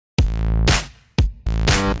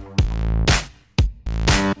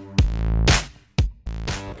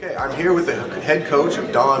I'm here with the head coach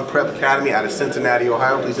of Dohn Prep Academy out of Cincinnati,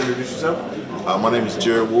 Ohio. Please introduce yourself. My name is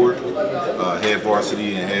Jared Ward, head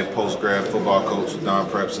varsity and head post-grad football coach with Dohn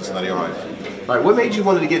Prep, Cincinnati, Ohio. All right, what made you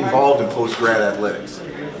want to get involved in post-grad athletics?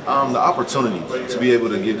 The opportunity to be able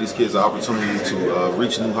to give these kids the opportunity to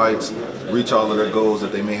reach new heights, reach all of their goals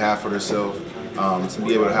that they may have for themselves, to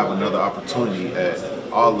be able to have another opportunity at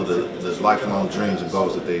all of the lifelong dreams and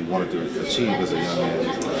goals that they wanted to achieve as a young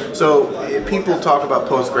man. So people talk about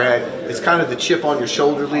post-grad, it's kind of the chip on your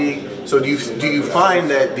shoulder league. So do you find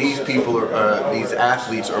that these people, these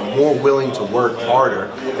athletes, are more willing to work harder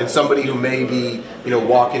than somebody who may be,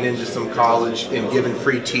 walking into some college and given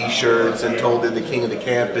free T-shirts and told they're the king of the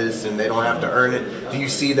campus and they don't have to earn it? Do you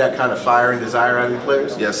see that kind of fire and desire out of your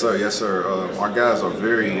players? Yes, sir. Yes, sir. Our guys are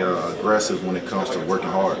very aggressive when it comes to working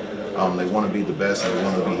hard. They want to be the best and they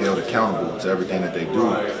want to be held accountable to everything that they do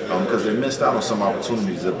because they missed out on some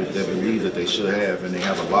opportunities that they believe that they should have, and they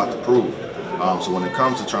have a lot to prove. So when it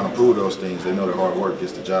comes to trying to prove those things, they know that hard work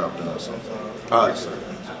gets the job done. So, yes, sir.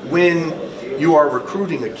 When you are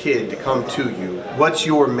recruiting a kid to come to you, what's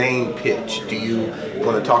your main pitch? Do you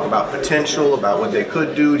want to talk about potential, about what they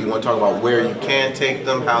could do? Do you want to talk about where you can take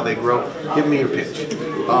them, how they grow? Give me your pitch.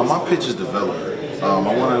 My pitch is development.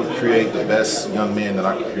 I want to create the best young man that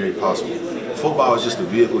I can create possible. Football is just a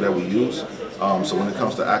vehicle that we use. So when it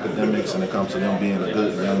comes to academics and it comes to them being a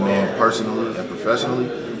good young man personally and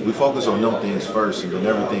professionally, we focus on them things first, and then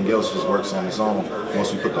everything else just works on its own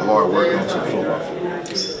once we put the hard work onto the football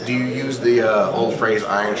field. Do you use the old phrase,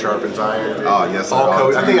 iron sharpens iron? Oh, yes,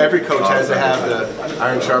 I think every coach has to have the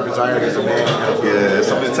iron sharpens iron as a man. Yeah, it's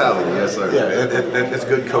a mentality, yes, sir. Yeah, that's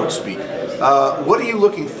good coach speak. What are you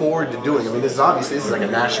looking forward to doing? I mean, this is like a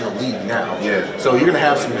national league now. Yeah. So you're going to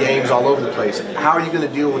have some games all over the place. How are you going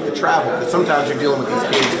to deal with the travel? Because sometimes you're dealing with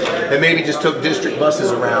these kids that maybe just took district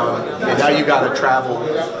buses around, and now you got to travel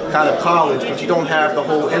kind of college, but you don't have the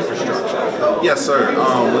whole infrastructure. Yes, sir.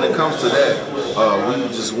 When it comes to that, we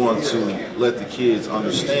just want to let the kids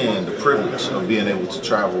understand the privilege of being able to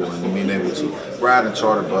travel and being able to ride in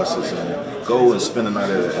charter buses and go and spend a night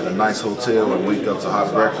at a nice hotel and wake up to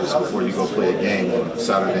hot breakfast before you go play a game on a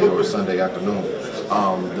Saturday or a Sunday afternoon.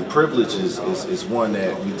 The privilege is one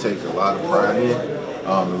that we take a lot of pride in.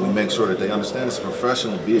 And we make sure that they understand it's a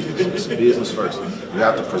professional business. It's a business first. You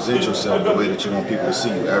have to present yourself the way that you want people to see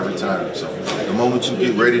you every time. So the moment you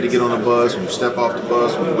get ready to get on the bus, when you step off the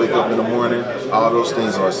bus, when you wake up in the morning, all those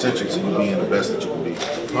things are essential to you being the best that you can be.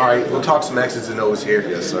 All right, we'll talk some X's and O's here.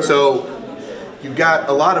 Yes, sir. So you've got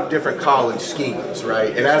a lot of different college schemes, right?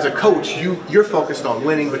 And as a coach, you're focused on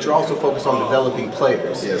winning, but you're also focused on developing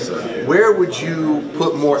players. Yes, sir. Where would you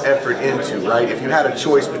put more effort into, right? If you had a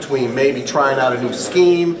choice between maybe trying out a new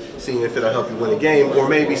scheme, seeing if it'll help you win a game, or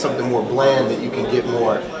maybe something more bland that you can get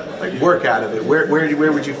more work out of it,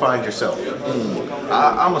 where would you find yourself?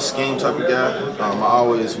 I'm a scheme type of guy. I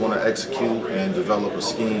always want to execute and develop a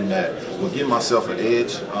scheme that will give myself an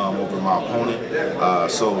edge over my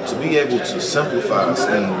opponent. So to be able to simplify a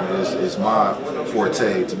scheme is my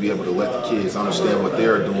forte, to be able to let the kids understand what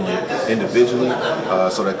they're doing individually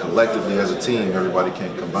so that collectively as a team everybody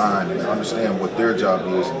can combine and understand what their job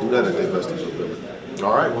is and do that at their best ability.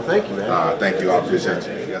 All right, well thank you, man. Thank you, I appreciate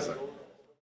you.